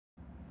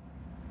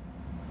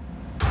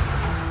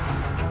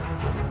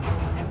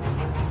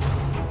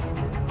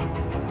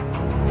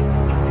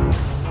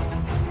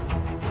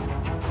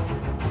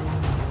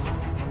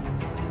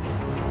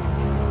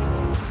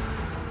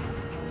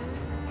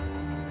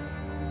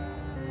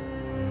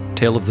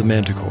Tale of the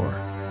Manticore.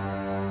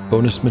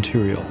 Bonus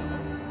material.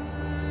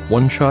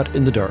 One Shot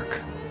in the Dark.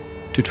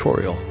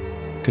 Tutorial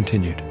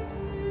continued.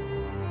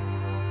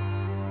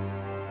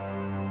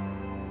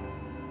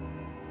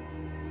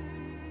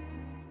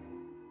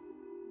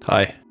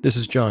 Hi, this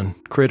is John,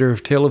 creator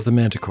of Tale of the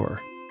Manticore.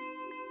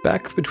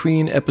 Back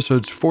between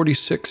episodes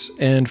 46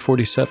 and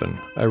 47,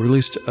 I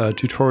released a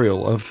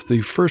tutorial of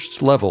the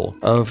first level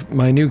of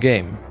my new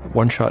game,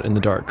 One Shot in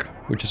the Dark,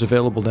 which is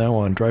available now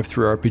on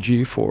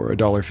DriveThruRPG for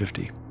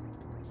 $1.50.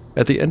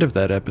 At the end of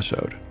that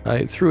episode,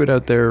 I threw it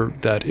out there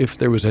that if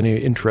there was any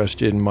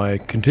interest in my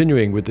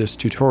continuing with this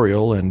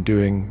tutorial and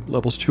doing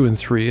levels 2 and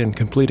 3 and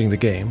completing the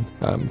game,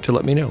 to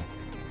let me know.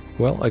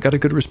 Well, I got a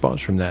good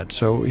response from that,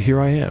 so here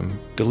I am,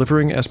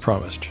 delivering as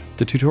promised.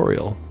 The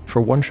tutorial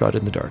for One Shot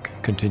in the Dark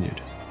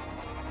continued.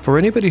 For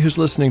anybody who's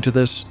listening to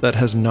this that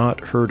has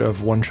not heard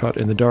of One Shot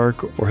in the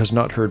Dark or has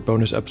not heard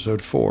bonus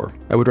episode 4,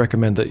 I would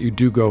recommend that you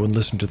do go and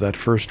listen to that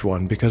first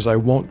one because I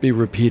won't be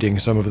repeating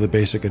some of the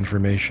basic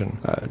information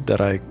that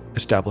I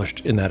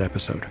established in that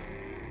episode.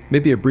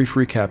 Maybe a brief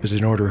recap is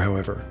in order,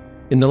 however.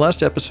 In the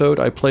last episode,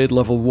 I played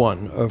level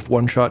 1 of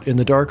One Shot in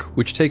the Dark,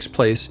 which takes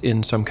place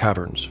in some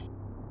caverns.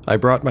 I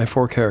brought my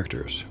 4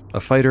 characters, a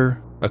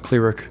fighter, a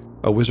cleric,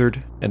 a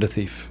wizard, and a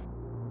thief.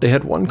 They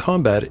had one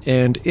combat,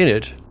 and in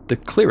it, the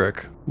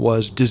cleric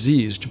was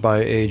diseased by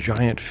a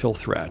giant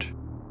filth rat.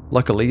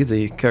 Luckily,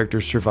 the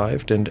characters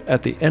survived, and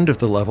at the end of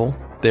the level,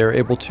 they are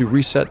able to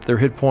reset their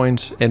hit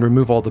points and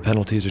remove all the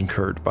penalties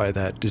incurred by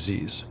that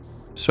disease.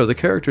 So the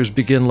characters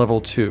begin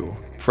level 2,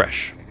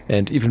 fresh.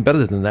 And even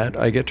better than that,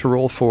 I get to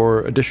roll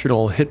for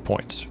additional hit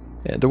points.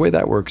 And the way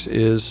that works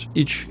is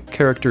each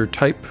character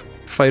type,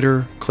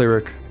 fighter,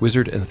 cleric,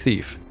 wizard, and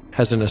thief,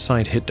 has an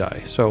assigned hit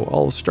die. So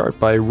I'll start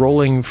by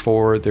rolling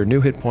for their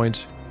new hit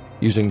points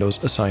using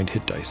those assigned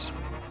hit dice.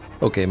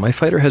 Okay, my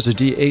fighter has a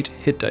d8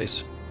 hit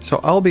dice, so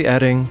I'll be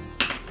adding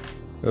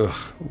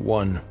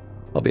 1.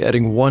 I'll be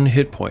adding 1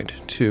 hit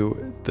point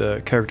to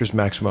the character's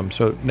maximum,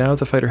 so now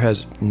the fighter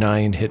has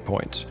 9 hit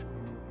points.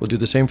 We'll do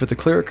the same for the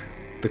cleric.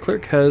 The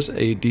cleric has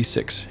a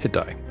d6 hit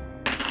die.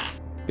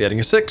 Be adding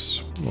a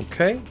 6,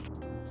 okay.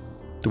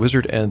 The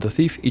wizard and the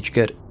thief each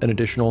get an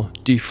additional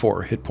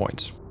d4 hit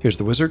points. Here's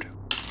the wizard,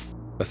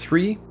 a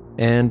 3,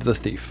 and the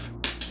thief,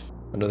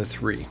 another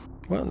 3.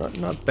 Well,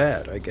 not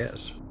bad, I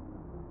guess.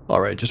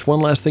 Alright, just one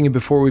last thing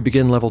before we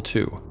begin level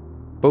 2.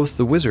 Both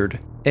the wizard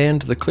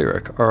and the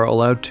cleric are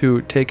allowed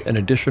to take an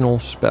additional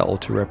spell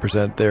to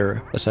represent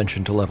their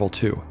ascension to level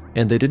 2.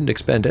 And they didn't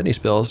expend any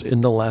spells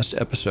in the last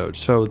episode,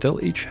 so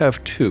they'll each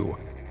have 2.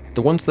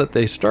 The ones that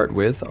they start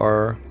with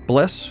are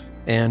Bless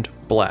and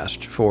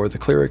Blast for the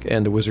cleric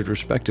and the wizard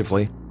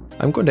respectively.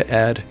 I'm going to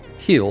add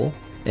Heal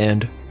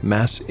and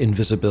Mass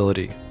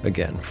Invisibility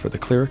again for the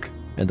cleric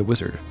and the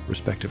wizard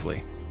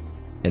respectively.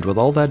 And with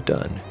all that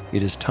done,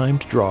 it is time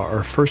to draw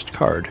our first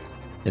card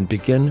and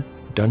begin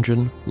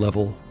Dungeon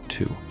Level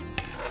 2.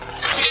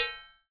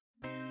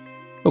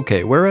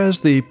 Okay, whereas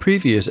the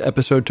previous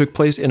episode took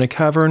place in a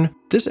cavern,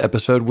 this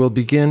episode will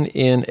begin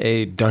in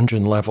a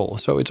dungeon level,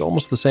 so it's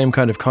almost the same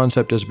kind of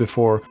concept as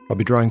before. I'll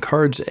be drawing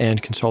cards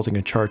and consulting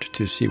a chart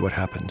to see what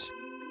happens.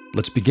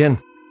 Let's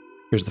begin.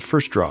 Here's the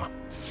first draw.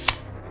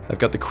 I've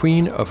got the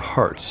Queen of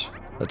Hearts.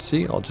 Let's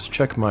see, I'll just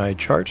check my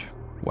chart.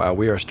 Wow,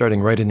 we are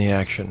starting right in the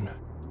action.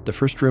 The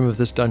first room of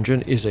this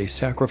dungeon is a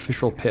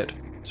sacrificial pit.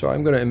 So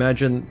I'm going to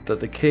imagine that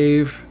the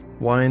cave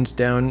winds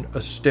down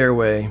a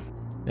stairway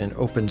and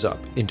opens up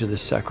into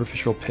this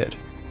sacrificial pit.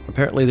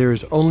 Apparently there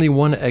is only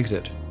one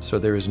exit, so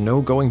there is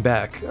no going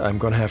back. I'm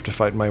going to have to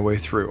fight my way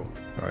through.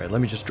 Alright, let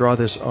me just draw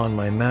this on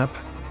my map.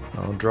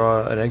 I'll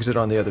draw an exit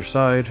on the other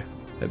side,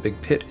 a big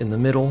pit in the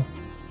middle.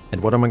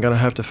 And what am I going to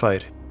have to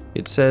fight?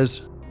 It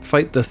says,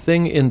 fight the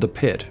thing in the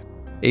pit.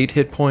 8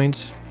 hit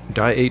points,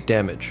 die 8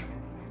 damage.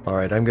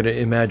 Alright, I'm going to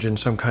imagine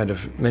some kind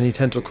of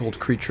many-tentacled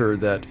creature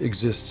that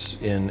exists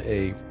in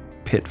a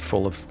pit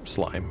full of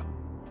slime.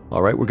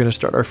 Alright, we're going to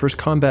start our first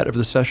combat of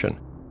the session.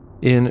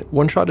 In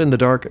One Shot in the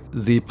Dark,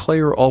 the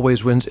player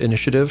always wins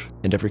initiative,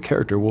 and every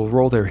character will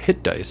roll their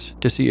hit dice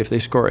to see if they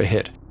score a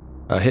hit.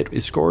 A hit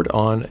is scored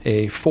on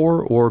a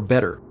 4 or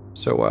better,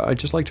 so I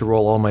just like to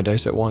roll all my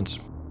dice at once.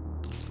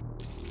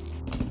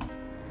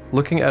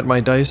 Looking at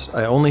my dice,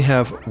 I only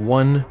have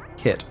 1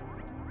 hit.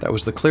 That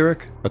was the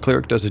cleric. A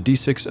cleric does a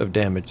d6 of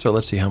damage, so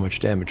let's see how much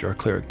damage our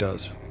cleric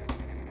does.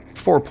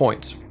 4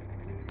 points.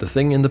 The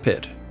thing in the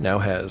pit now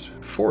has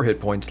 4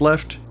 hit points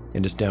left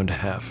and is down to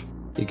half.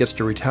 It gets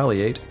to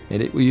retaliate, and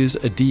it will use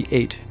a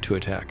d8 to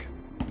attack.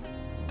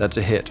 That's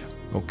a hit.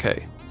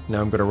 Okay,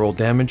 now I'm going to roll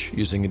damage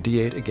using a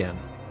d8 again.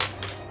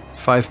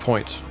 5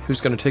 points.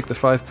 Who's going to take the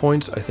 5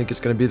 points? I think it's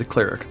going to be the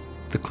cleric.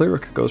 The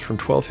cleric goes from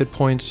 12 hit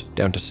points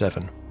down to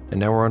 7. And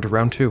now we're on to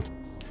round 2.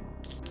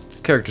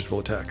 Characters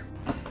will attack.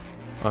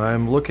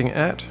 I'm looking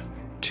at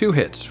 2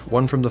 hits,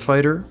 1 from the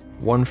fighter,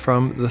 1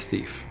 from the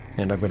thief.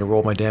 And I'm going to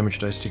roll my damage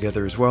dice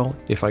together as well.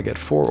 If I get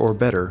 4 or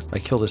better, I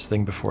kill this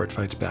thing before it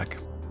fights back.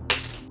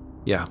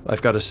 Yeah,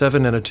 I've got a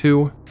 7 and a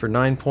 2 for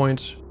 9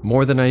 points,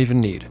 more than I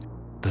even need.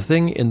 The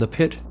thing in the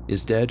pit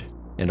is dead,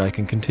 and I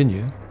can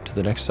continue to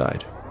the next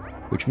side.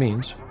 which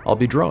means I'll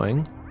be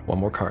drawing one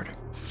more card.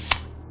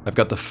 I've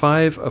got the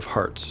 5 of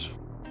Hearts.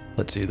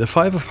 Let's see, the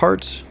 5 of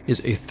Hearts is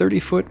a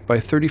 30-foot by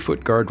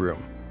 30-foot guard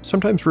room.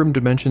 Sometimes room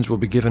dimensions will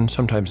be given,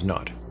 sometimes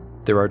not.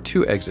 There are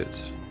 2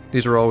 exits.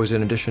 These are always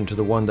in addition to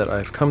the one that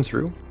I've come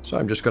through, so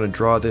I'm just going to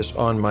draw this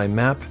on my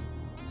map.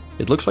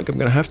 It looks like I'm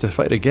going to have to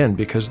fight again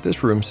because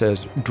this room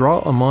says draw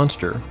a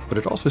monster, but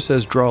it also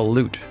says draw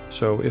loot.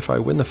 So if I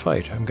win the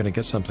fight, I'm going to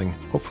get something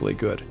hopefully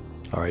good.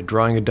 All right,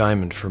 drawing a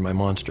diamond for my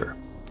monster.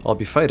 I'll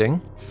be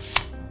fighting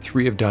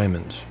 3 of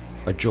diamonds,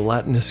 a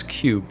gelatinous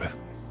cube.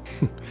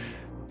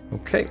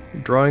 Okay,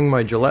 drawing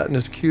my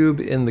gelatinous cube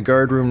in the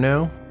guard room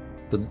now.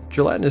 The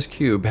gelatinous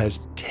cube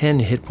has 10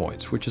 hit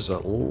points, which is a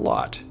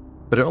lot,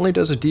 but it only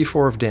does a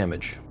d4 of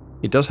damage.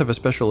 It does have a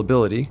special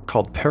ability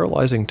called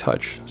Paralyzing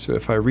Touch, so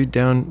if I read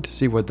down to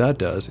see what that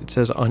does, it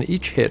says on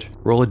each hit,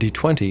 roll a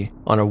d20.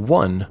 On a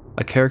 1,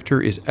 a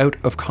character is out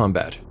of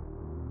combat.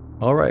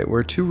 Alright,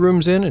 we're 2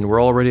 rooms in and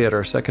we're already at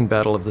our second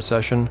battle of the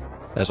session.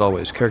 As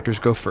always, characters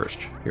go first.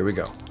 Here we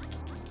go.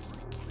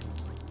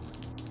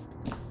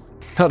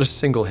 Not a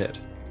single hit.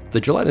 The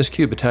gelatinous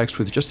cube attacks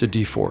with just a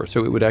d4,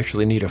 so it would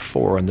actually need a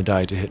 4 on the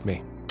die to hit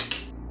me.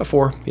 A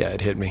 4, yeah,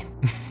 it hit me.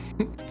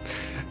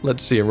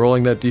 Let's see, I'm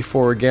rolling that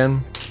d4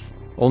 again.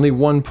 Only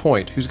 1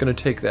 point. Who's going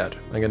to take that?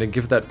 I'm going to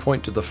give that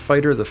point to the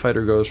fighter. The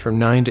fighter goes from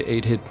 9 to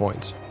 8 hit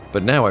points.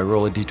 But now I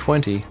roll a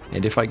d20,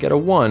 and if I get a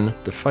 1,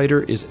 the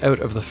fighter is out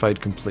of the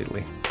fight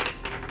completely.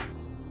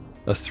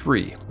 A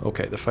 3.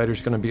 Okay, the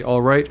fighter's going to be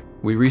all right.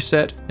 We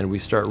reset, and we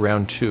start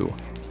round 2.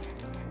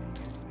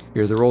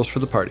 Here are the rolls for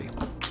the party.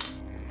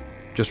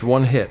 Just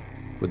 1 hit.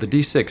 With the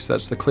d6,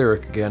 that's the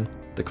cleric again.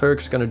 The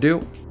cleric's going to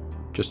do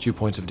just 2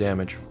 points of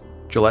damage.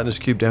 Gelatinous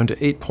cube down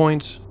to 8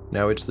 points.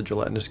 Now it's the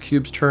gelatinous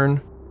cube's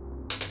turn.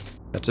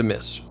 That's a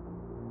miss.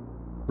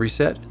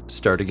 Reset,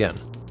 start again.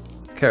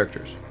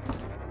 Characters.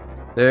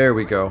 There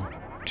we go.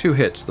 2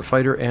 hits, the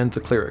fighter and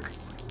the cleric.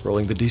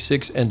 Rolling the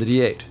d6 and the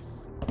d8.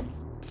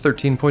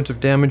 13 points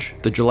of damage,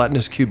 the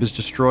gelatinous cube is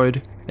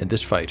destroyed, and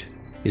this fight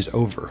is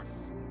over.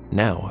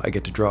 Now I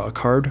get to draw a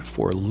card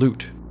for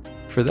loot.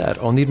 For that,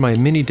 I'll need my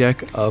mini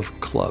deck of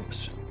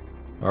clubs.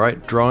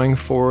 Alright, drawing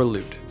for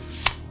loot.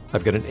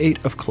 I've got an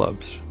 8 of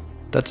clubs.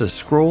 That's a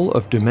Scroll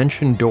of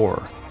Dimension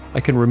Door. I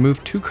can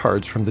remove 2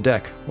 cards from the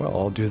deck. Well,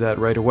 I'll do that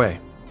right away.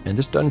 And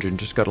this dungeon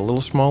just got a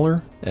little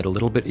smaller and a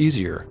little bit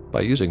easier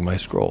by using my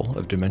Scroll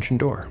of Dimension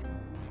Door.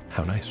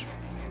 How nice.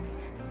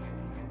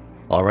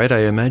 Alright,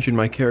 I imagine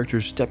my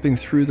characters stepping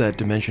through that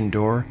dimension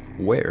door.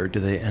 Where do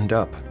they end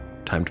up?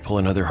 Time to pull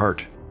another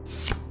heart.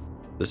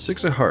 The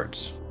 6 of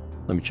Hearts.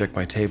 Let me check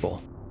my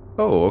table.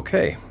 Oh,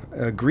 okay.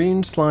 A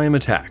green slime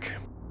attack.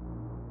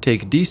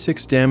 Take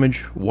d6 damage,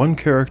 1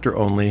 character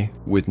only,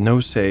 with no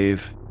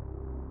save.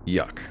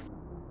 Yuck.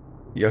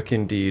 Yuck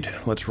indeed.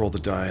 Let's roll the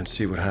die and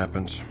see what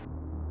happens.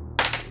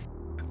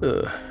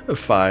 A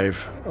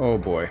 5. Oh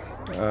boy.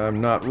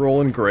 I'm not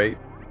rolling great.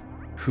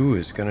 Who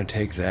is gonna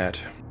take that?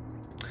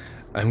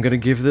 I'm gonna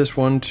give this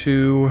one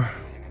to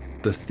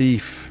the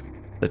thief.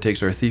 That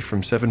takes our thief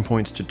from 7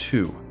 points to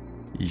 2.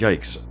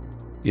 Yikes.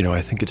 You know,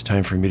 I think it's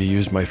time for me to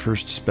use my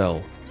first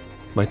spell.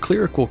 My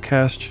cleric will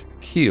cast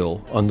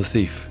Heal on the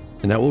thief,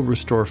 and that will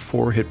restore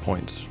 4 hit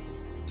points.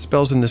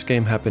 Spells in this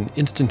game happen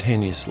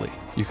instantaneously.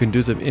 You can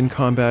do them in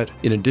combat,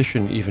 in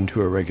addition even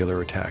to a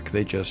regular attack.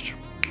 They just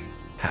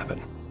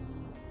happen.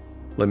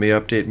 Let me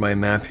update my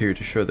map here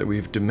to show that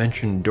we've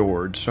dimension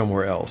doored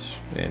somewhere else,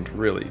 and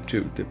really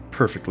to the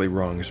perfectly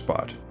wrong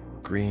spot.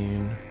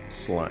 Green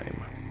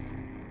slime.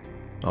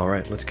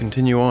 Alright, let's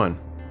continue on.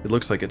 It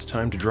looks like it's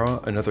time to draw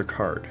another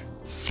card.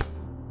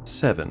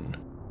 7.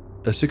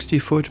 A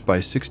 60-foot by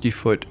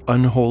 60-foot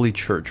unholy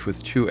church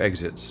with 2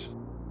 exits.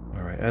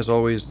 Alright, as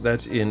always,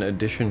 that's in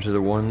addition to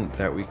the one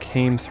that we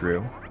came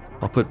through.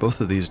 I'll put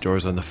both of these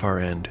doors on the far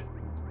end.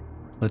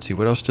 Let's see,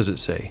 what else does it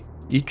say?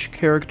 Each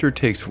character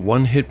takes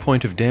 1 hit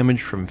point of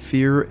damage from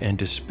fear and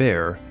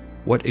despair.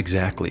 What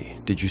exactly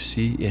did you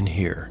see in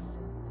here?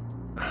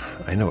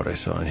 I know what I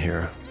saw in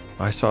here.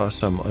 I saw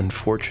some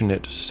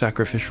unfortunate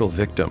sacrificial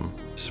victim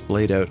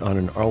splayed out on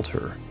an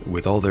altar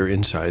with all their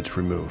insides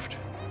removed.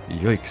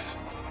 Yikes.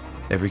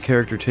 Every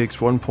character takes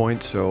 1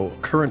 point, so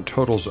current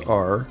totals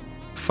are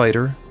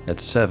Fighter at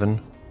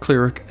 7,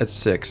 Cleric at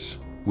 6,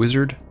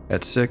 Wizard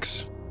at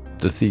 6,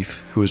 the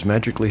Thief, who is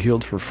magically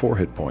healed for 4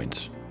 hit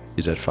points,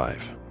 is at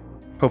 5.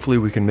 Hopefully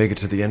we can make it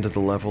to the end of the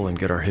level and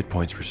get our hit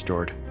points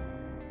restored.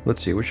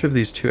 Let's see, which of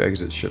these 2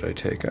 exits should I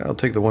take? I'll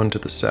take the one to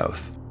the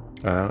south.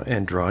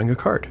 And drawing a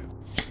card.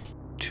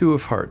 2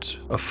 of Hearts,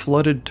 a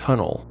flooded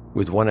tunnel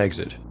with 1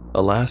 exit.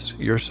 Alas,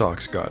 your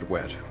socks got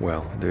wet.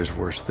 Well, there's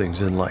worse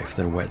things in life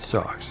than wet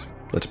socks.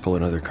 Let's pull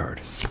another card.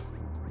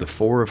 The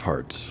 4 of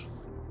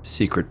Hearts.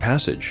 Secret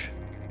Passage.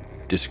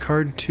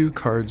 Discard 2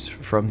 cards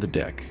from the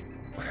deck.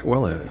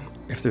 Well,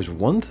 if there's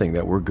one thing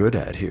that we're good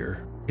at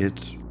here,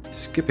 it's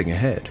skipping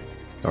ahead.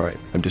 Alright,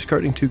 I'm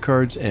discarding 2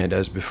 cards, and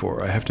as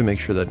before, I have to make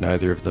sure that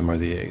neither of them are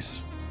the ace.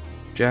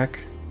 Jack,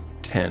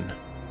 10.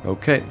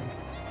 Okay,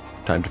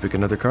 time to pick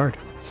another card.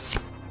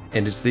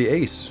 And it's the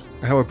ace.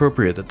 How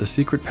appropriate that the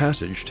secret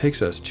passage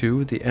takes us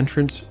to the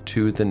entrance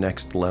to the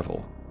next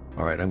level.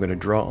 Alright, I'm going to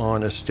draw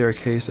on a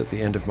staircase at the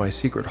end of my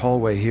secret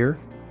hallway here,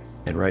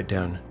 and write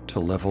down to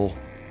level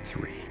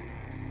 3.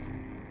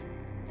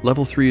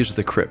 Level 3 is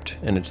the crypt,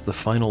 and it's the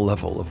final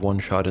level of One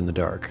Shot in the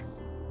Dark.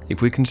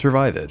 If we can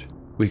survive it,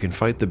 we can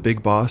fight the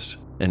big boss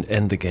and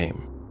end the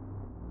game.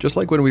 Just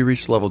like when we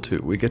reach level 2,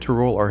 we get to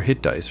roll our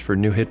hit dice for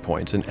new hit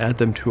points and add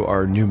them to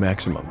our new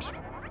maximums.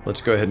 Let's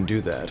go ahead and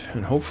do that,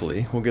 and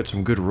hopefully we'll get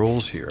some good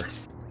rolls here.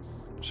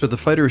 So the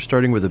fighter is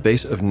starting with a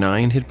base of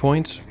 9 hit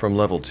points from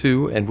level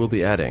 2, and we'll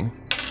be adding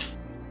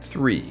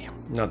 3.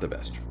 Not the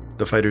best.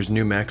 The fighter's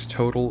new max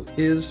total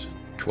is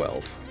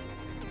 12.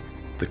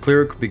 The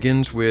cleric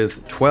begins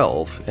with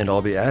 12, and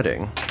I'll be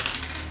adding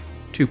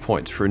 2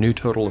 points for a new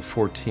total of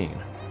 14.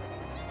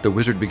 The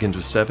wizard begins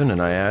with 7,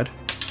 and I add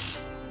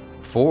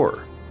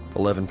 4.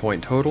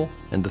 11-point total,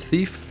 and the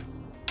thief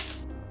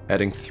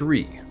adding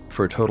 3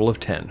 for a total of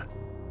 10.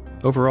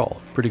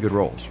 Overall, pretty good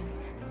rolls.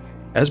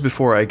 As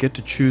before, I get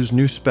to choose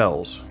new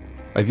spells.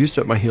 I've used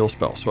up my heal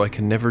spell, so I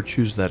can never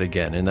choose that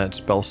again, and that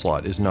spell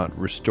slot is not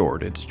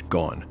restored, it's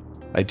gone.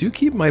 I do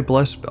keep my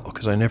bless spell,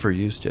 because I never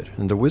used it,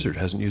 and the wizard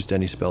hasn't used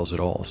any spells at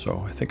all,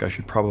 so I think I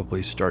should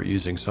probably start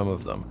using some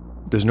of them.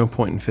 There's no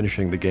point in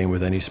finishing the game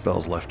with any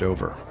spells left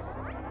over.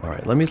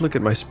 Alright, let me look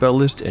at my spell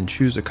list and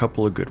choose a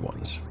couple of good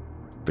ones.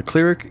 The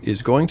cleric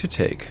is going to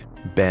take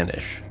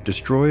Banish,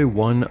 destroy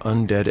one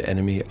undead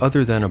enemy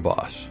other than a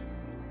boss.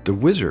 The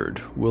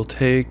wizard will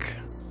take,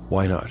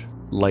 why not,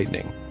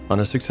 Lightning. On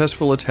a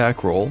successful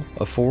attack roll,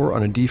 a 4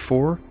 on a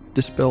d4,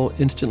 this spell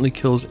instantly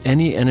kills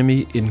any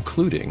enemy,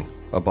 including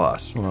a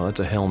boss. Well,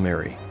 that's a Hail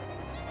Mary.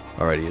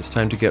 Alrighty, it's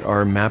time to get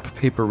our map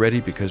paper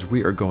ready because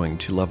we are going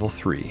to level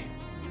 3,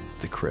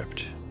 the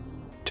crypt.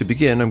 To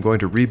begin, I'm going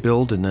to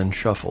rebuild and then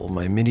shuffle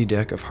my mini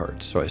deck of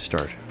hearts, so I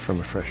start from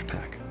a fresh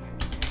pack.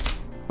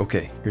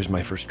 Okay, here's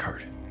my first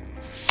card.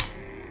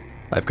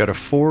 I've got a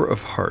 4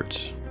 of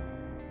hearts.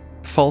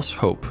 False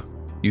hope.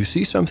 You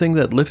see something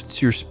that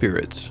lifts your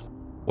spirits.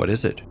 What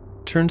is it?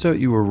 Turns out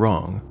you were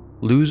wrong.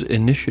 Lose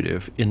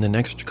initiative in the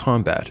next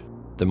combat.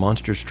 The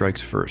monster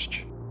strikes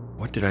first.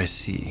 What did I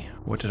see?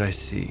 What did I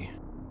see?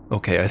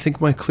 Okay, I think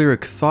my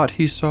cleric thought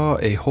he saw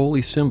a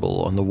holy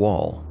symbol on the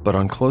wall, but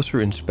on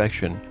closer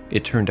inspection,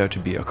 it turned out to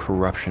be a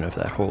corruption of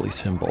that holy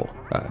symbol.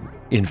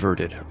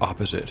 Inverted,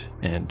 opposite,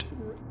 and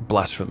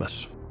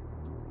blasphemous.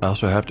 I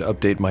also have to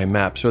update my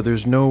map, so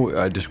there's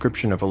no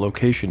description of a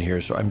location here,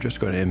 so I'm just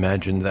going to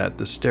imagine that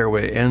the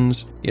stairway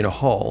ends in a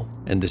hall,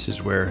 and this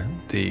is where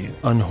the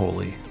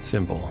unholy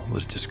symbol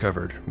was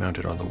discovered,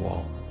 mounted on the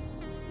wall.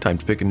 Time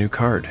to pick a new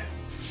card.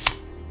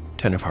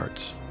 10 of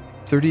hearts.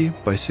 30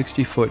 by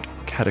 60 foot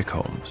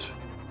catacombs.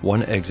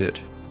 1 exit.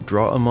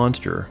 Draw a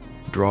monster.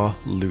 Draw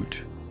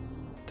loot.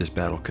 This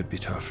battle could be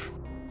tough.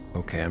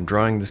 Okay, I'm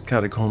drawing this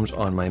catacombs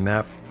on my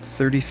map,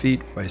 30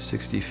 feet by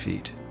 60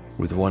 feet.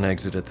 With 1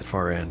 exit at the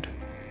far end.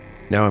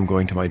 Now I'm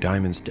going to my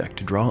diamonds deck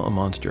to draw a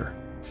monster.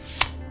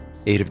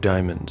 8 of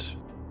diamonds.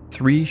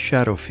 3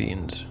 shadow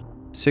fiends.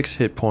 6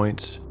 hit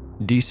points.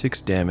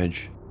 D6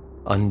 damage.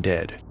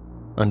 Undead.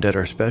 Undead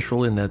are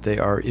special in that they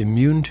are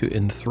immune to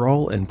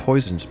enthrall and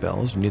poison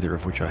spells, neither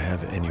of which I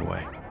have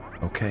anyway.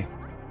 Okay.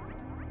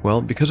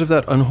 Well, because of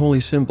that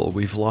unholy symbol,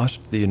 we've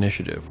lost the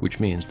initiative,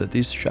 which means that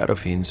these shadow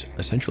fiends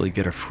essentially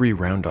get a free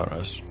round on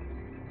us.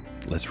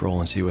 Let's roll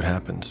and see what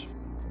happens.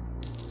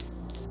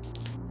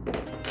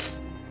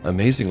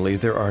 Amazingly,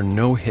 there are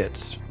no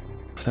hits.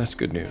 That's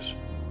good news.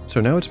 So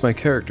now it's my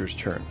character's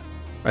turn.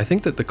 I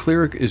think that the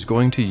cleric is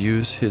going to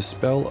use his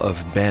spell of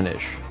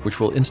Banish, which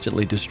will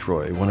instantly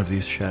destroy one of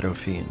these shadow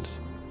fiends.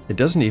 It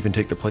doesn't even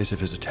take the place of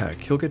his attack.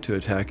 He'll get to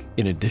attack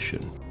in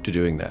addition to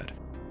doing that.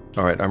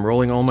 Alright, I'm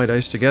rolling all my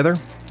dice together.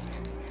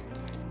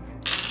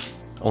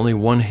 Only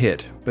 1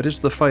 hit, but it's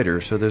the fighter,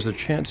 so there's a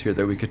chance here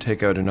that we could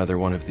take out another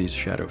one of these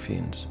shadow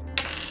fiends.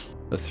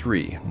 A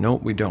 3. No,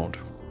 we don't.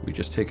 We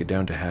just take it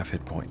down to half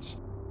hit points.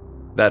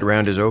 That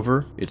round is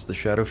over. It's the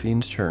Shadow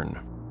Fiend's turn.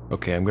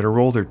 Okay, I'm going to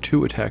roll their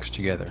 2 attacks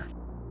together.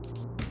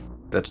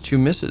 That's 2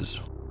 misses.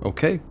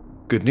 Okay,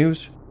 good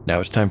news. Now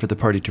it's time for the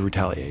party to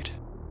retaliate.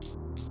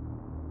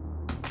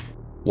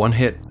 1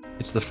 hit.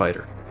 It's the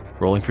fighter.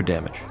 Rolling for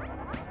damage.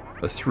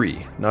 A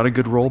 3. Not a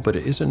good roll, but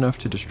it is enough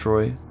to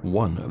destroy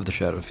 1 of the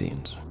Shadow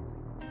Fiends.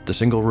 The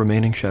single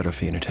remaining Shadow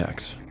Fiend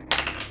attacks.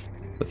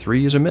 A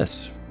 3 is a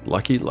miss.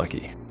 Lucky,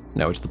 lucky.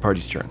 Now it's the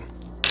party's turn.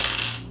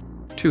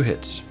 2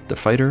 hits, the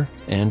fighter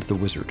and the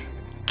wizard.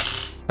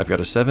 I've got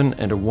a 7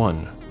 and a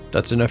 1.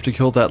 That's enough to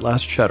kill that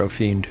last shadow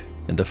fiend,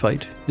 and the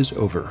fight is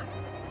over.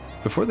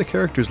 Before the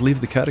characters leave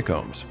the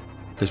catacombs,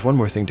 there's one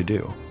more thing to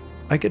do.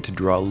 I get to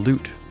draw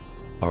loot.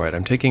 Alright,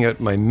 I'm taking out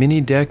my mini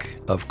deck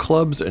of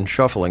clubs and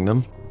shuffling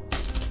them.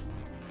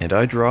 And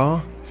I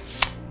draw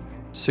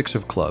 6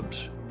 of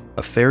clubs.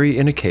 A fairy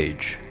in a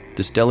cage.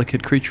 This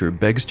delicate creature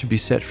begs to be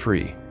set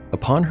free.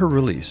 Upon her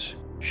release,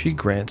 she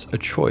grants a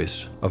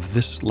choice of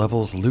this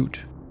level's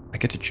loot. I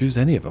get to choose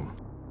any of them.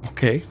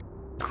 Okay,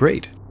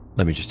 great.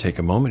 Let me just take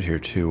a moment here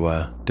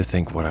to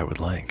think what I would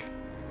like.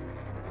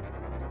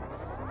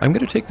 I'm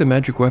going to take the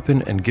magic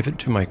weapon and give it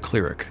to my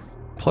cleric.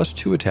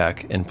 +2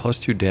 attack and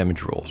 +2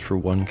 damage rolls for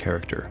one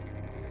character.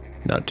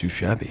 Not too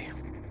shabby.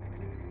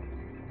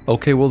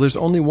 Okay, well there's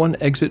only one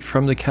exit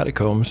from the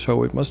catacombs,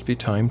 so it must be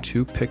time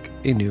to pick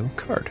a new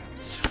card.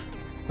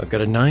 I've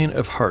got a 9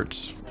 of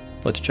hearts.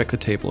 Let's check the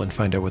table and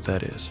find out what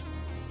that is.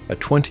 A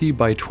 20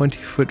 by 20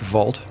 foot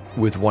vault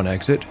with one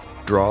exit.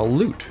 Draw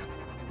loot.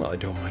 Well, I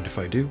don't mind if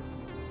I do.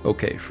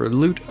 Okay, for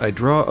loot, I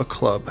draw a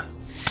club.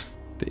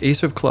 The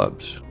Ace of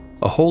Clubs.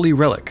 A holy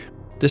relic.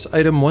 This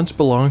item once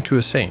belonged to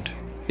a saint.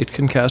 It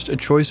can cast a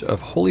choice of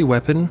holy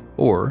weapon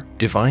or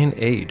divine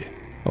aid.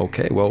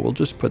 Okay, well, we'll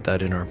just put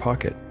that in our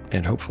pocket,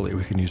 and hopefully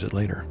we can use it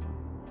later.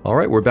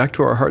 Alright, we're back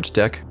to our hearts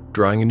deck,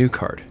 drawing a new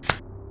card.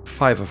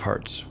 5 of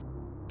hearts.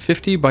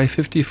 50 by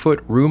 50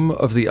 foot room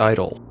of the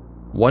idol.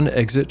 One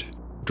exit,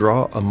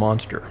 draw a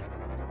monster.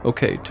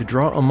 Okay, to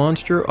draw a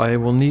monster, I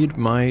will need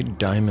my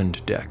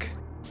diamond deck.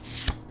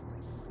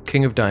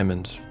 King of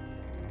Diamonds.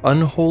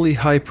 Unholy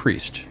High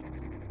Priest.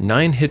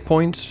 9 hit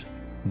points,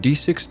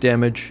 d6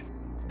 damage,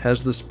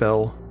 has the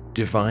spell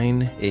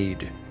Divine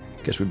Aid.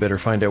 Guess we better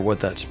find out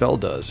what that spell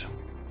does.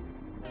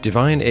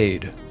 Divine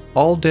Aid.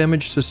 All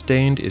damage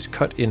sustained is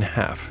cut in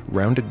half,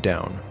 rounded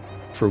down,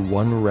 for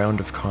 1 round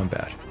of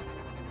combat.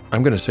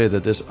 I'm going to say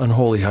that this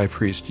Unholy High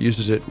Priest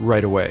uses it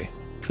right away.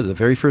 For the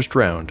very first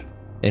round,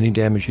 any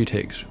damage he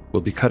takes will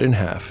be cut in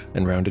half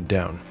and rounded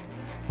down.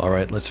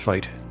 Alright, let's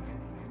fight.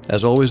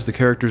 As always, the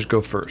characters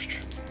go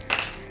first.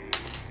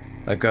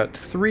 I've got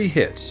 3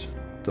 hits.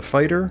 The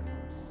fighter,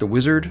 the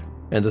wizard,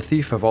 and the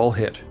thief have all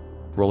hit,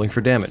 rolling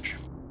for damage.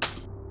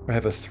 I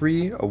have a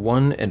 3, a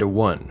 1, and a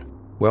 1.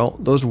 Well,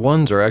 those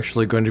 1s are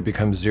actually going to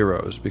become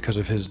 0s because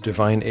of his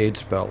Divine Aid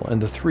spell,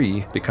 and the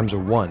 3 becomes a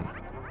 1.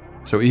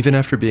 So even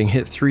after being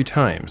hit 3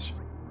 times,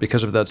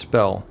 because of that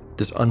spell,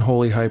 this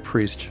Unholy High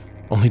Priest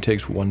only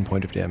takes 1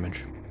 point of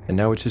damage. And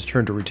now it's his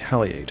turn to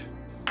retaliate.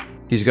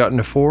 He's gotten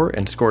a 4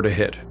 and scored a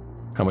hit.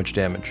 How much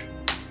damage?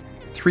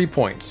 3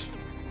 points.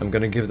 I'm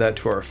going to give that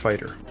to our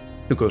fighter,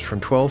 who goes from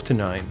 12 to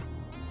 9.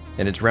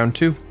 And it's round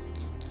 2.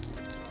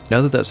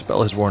 Now that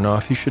spell has worn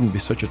off, he shouldn't be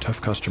such a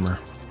tough customer.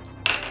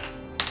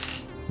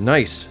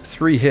 Nice,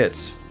 3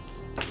 hits.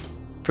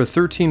 For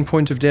 13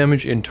 points of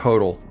damage in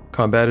total.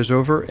 Combat is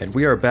over, and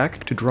we are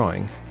back to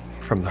drawing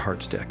from the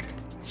hearts deck.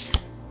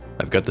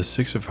 I've got the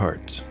 6 of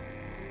hearts.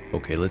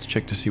 Okay, let's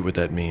check to see what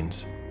that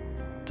means.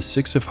 The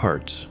 6 of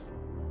hearts.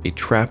 A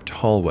trapped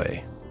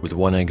hallway with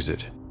 1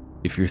 exit.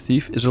 If your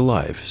thief is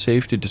alive,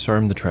 save to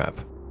disarm the trap.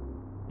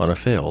 On a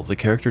fail, the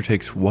character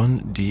takes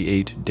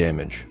 1d8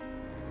 damage.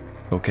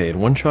 Okay,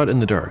 in one shot in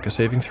the dark, a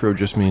saving throw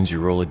just means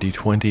you roll a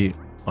d20.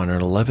 On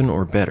an 11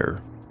 or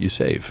better, you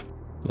save.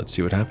 Let's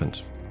see what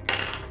happens.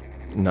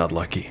 Not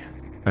lucky.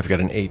 I've got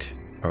an 8.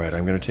 Alright,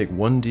 I'm going to take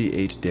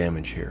 1d8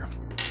 damage here.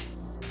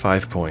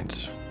 5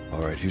 points.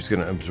 Alright, who's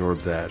going to absorb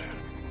that?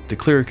 The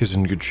cleric is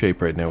in good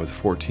shape right now with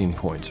 14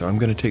 points, so I'm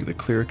going to take the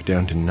cleric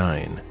down to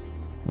 9.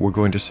 We're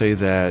going to say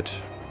that...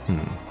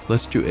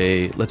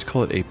 let's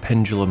call it a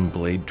pendulum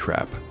blade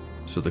trap.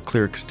 So the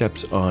cleric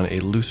steps on a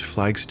loose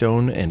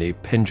flagstone and a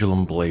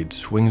pendulum blade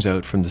swings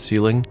out from the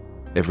ceiling.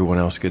 Everyone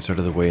else gets out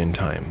of the way in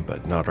time,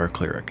 but not our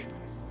cleric.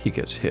 He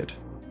gets hit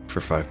for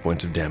 5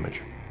 points of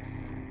damage.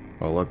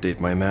 I'll update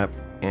my map,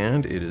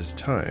 and it is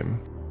time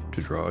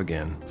to draw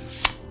again.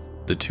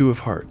 The 2 of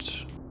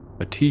hearts.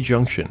 A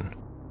T-junction.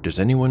 Does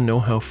anyone know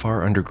how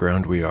far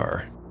underground we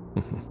are?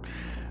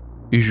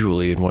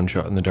 Usually in one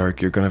shot in the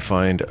dark, you're going to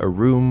find a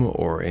room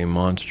or a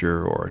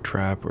monster or a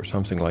trap or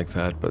something like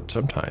that, but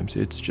sometimes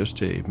it's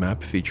just a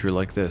map feature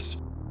like this.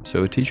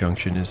 So a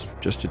T-junction is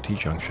just a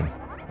T-junction.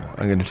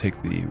 I'm going to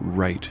take the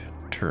right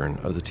turn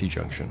of the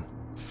T-junction.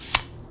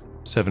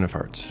 7 of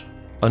hearts.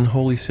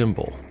 Unholy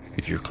symbol.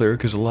 If your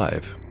cleric is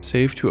alive,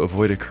 save to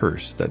avoid a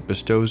curse that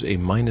bestows a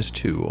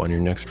 -2 on your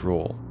next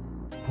roll.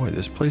 Boy,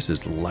 this place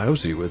is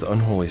lousy with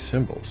unholy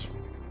symbols.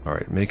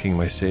 Alright, making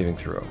my saving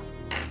throw.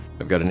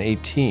 I've got an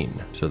 18,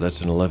 so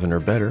that's an 11 or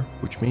better,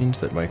 which means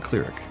that my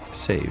cleric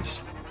saves.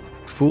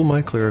 Fool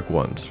my cleric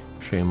once,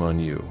 shame on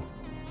you.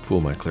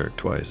 Fool my cleric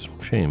twice,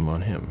 shame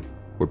on him.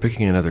 We're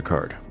picking another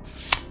card.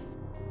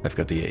 I've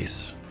got the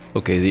ace.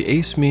 Okay, the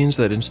ace means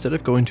that instead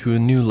of going to a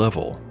new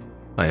level,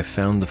 I have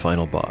found the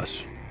final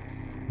boss.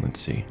 Let's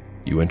see.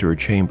 You enter a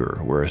chamber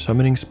where a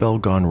summoning spell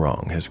gone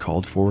wrong has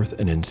called forth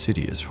an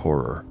insidious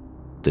horror.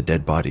 The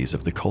dead bodies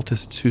of the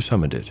cultists who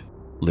summoned it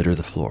litter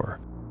the floor.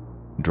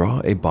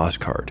 Draw a boss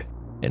card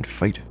and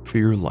fight for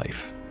your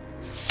life.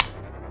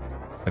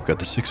 I've got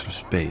the 6 of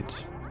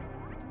spades.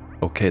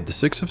 Okay, the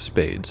 6 of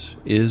spades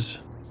is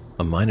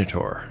a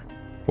minotaur,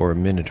 or a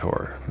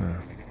minotaur.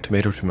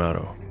 Tomato,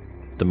 tomato.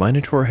 The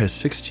minotaur has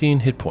 16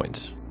 hit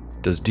points,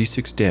 does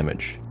d6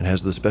 damage, and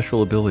has the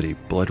special ability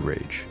Blood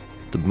Rage.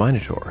 The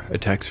minotaur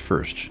attacks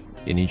first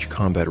in each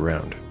combat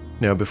round.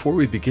 Now, before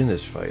we begin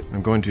this fight,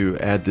 I'm going to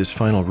add this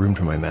final room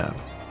to my map.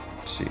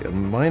 Let's see, a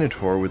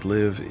minotaur would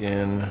live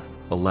in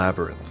a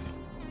labyrinth.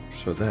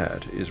 So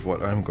that is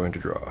what I'm going to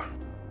draw.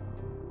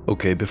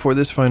 Okay, before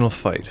this final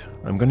fight,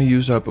 I'm going to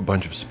use up a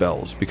bunch of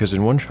spells, because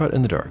in One Shot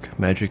in the Dark,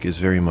 magic is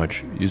very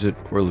much use it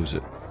or lose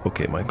it.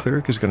 Okay, my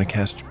cleric is going to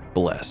cast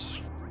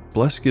Bless.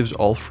 Bless gives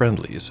all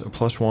friendlies a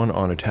 +1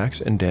 on attacks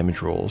and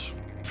damage rolls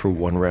for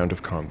 1 round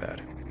of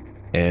combat.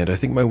 And I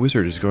think my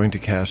wizard is going to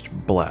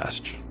cast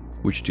Blast,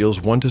 which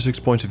deals 1 to 6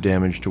 points of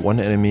damage to one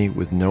enemy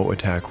with no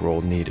attack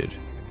roll needed.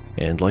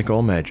 And like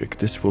all magic,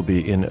 this will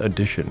be in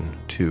addition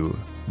to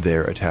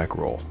their attack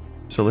roll.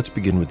 So let's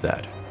begin with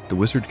that. The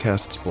wizard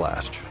casts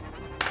Blast.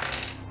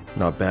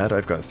 Not bad,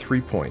 I've got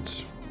 3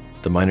 points.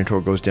 The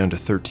Minotaur goes down to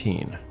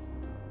 13.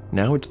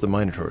 Now it's the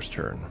Minotaur's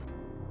turn.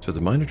 So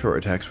the Minotaur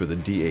attacks with a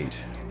d8.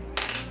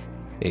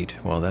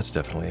 8, well that's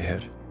definitely a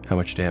hit. How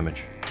much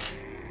damage?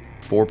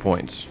 4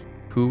 points.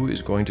 Who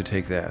is going to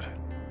take that?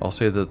 I'll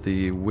say that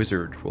the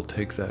wizard will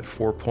take that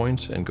 4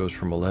 points and goes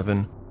from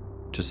 11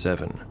 to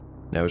 7.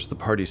 Now it's the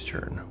party's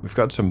turn. We've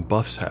got some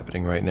buffs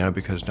happening right now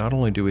because not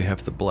only do we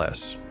have the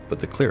Bless, but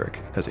the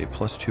cleric has a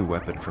 +2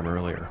 weapon from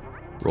earlier.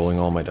 Rolling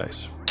all my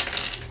dice.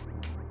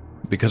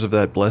 Because of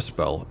that Bless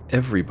spell,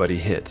 everybody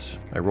hits.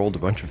 I rolled a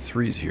bunch of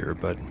 3s here,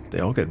 but they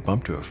all get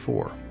bumped to a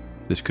 4.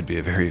 This could be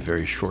a very,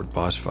 very short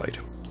boss fight.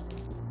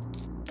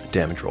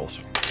 Damage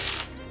rolls.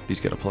 These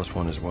get a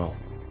 +1 as well.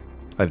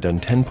 I've done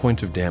 10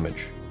 points of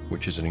damage,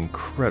 which is an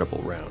incredible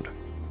round,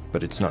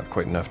 but it's not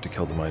quite enough to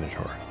kill the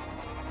Minotaur.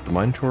 The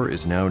Minotaur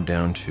is now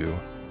down to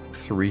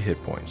 3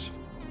 hit points,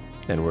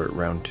 and we're at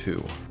round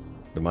 2.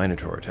 The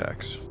Minotaur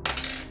attacks.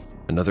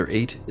 Another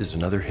 8 is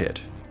another hit.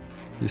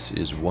 This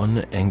is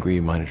 1 angry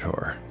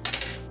Minotaur.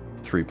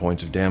 3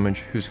 points of damage.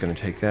 Who's going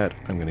to take that?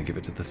 I'm going to give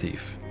it to the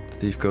thief. The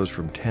thief goes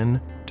from 10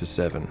 to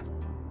 7.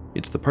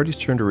 It's the party's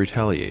turn to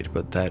retaliate,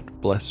 but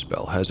that Bless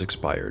spell has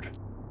expired.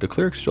 The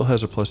cleric still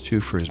has a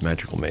 +2 for his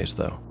magical mace,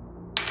 though.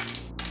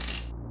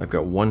 I've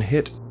got 1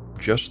 hit,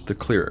 just the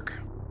cleric.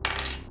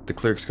 The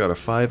cleric's got a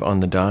 5 on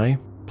the die,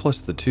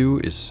 plus the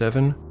 2 is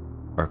 7.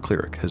 Our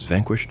cleric has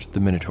vanquished the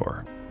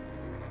Minotaur.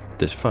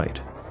 This fight,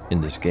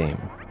 in this game,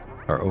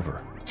 are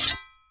over.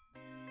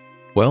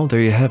 Well,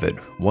 there you have it.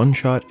 One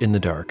Shot in the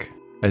Dark.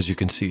 As you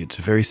can see, it's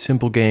a very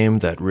simple game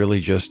that really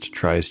just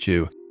tries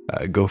to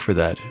go for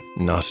that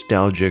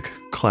nostalgic,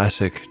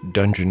 classic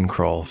dungeon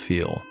crawl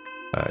feel.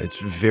 It's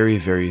very,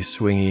 very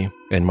swingy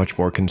and much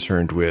more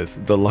concerned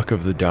with the luck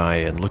of the die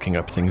and looking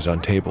up things on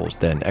tables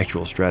than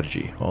actual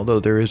strategy, although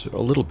there is a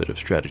little bit of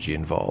strategy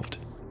involved.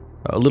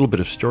 A little bit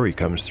of story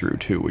comes through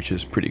too, which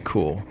is pretty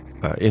cool.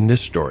 In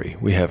this story,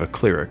 we have a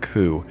cleric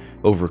who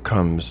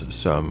overcomes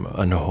some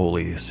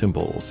unholy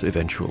symbols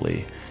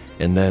eventually,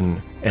 and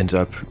then ends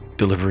up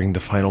delivering the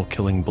final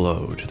killing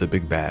blow to the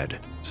big bad.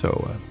 So,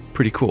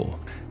 pretty cool.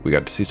 We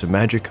got to see some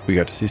magic, we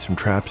got to see some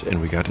traps, and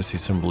we got to see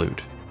some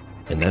loot.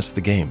 And that's the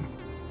game.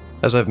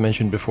 As I've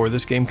mentioned before,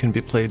 this game can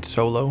be played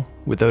solo,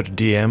 without a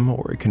DM,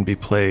 or it can be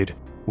played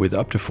with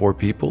up to 4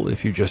 people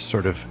if you just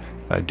sort of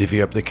divvy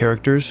up the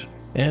characters.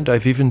 And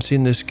I've even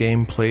seen this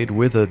game played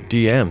with a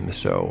DM,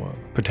 so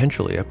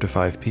potentially up to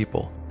 5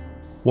 people.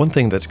 One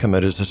thing that's come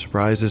out as a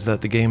surprise is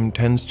that the game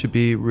tends to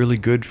be really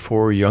good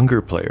for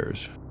younger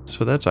players.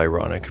 So that's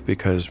ironic,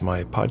 because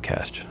my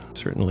podcast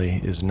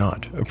certainly is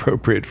not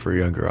appropriate for a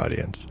younger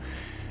audience.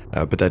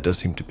 But that does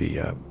seem to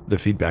be the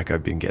feedback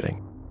I've been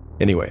getting.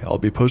 Anyway, I'll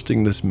be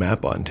posting this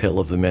map on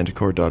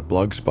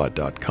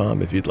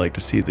taleofthemanticore.blogspot.com if you'd like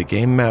to see the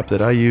game map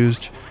that I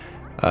used.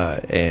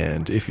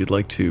 And if you'd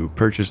like to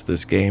purchase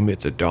this game,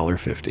 it's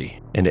 $1.50.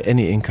 And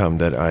any income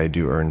that I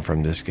do earn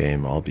from this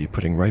game, I'll be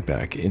putting right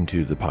back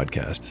into the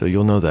podcast. So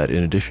you'll know that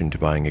in addition to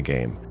buying a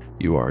game,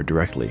 you are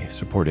directly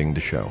supporting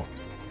the show.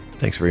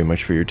 Thanks very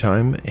much for your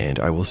time, and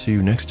I will see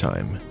you next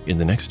time in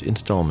the next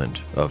installment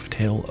of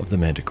Tale of the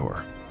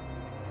Manticore.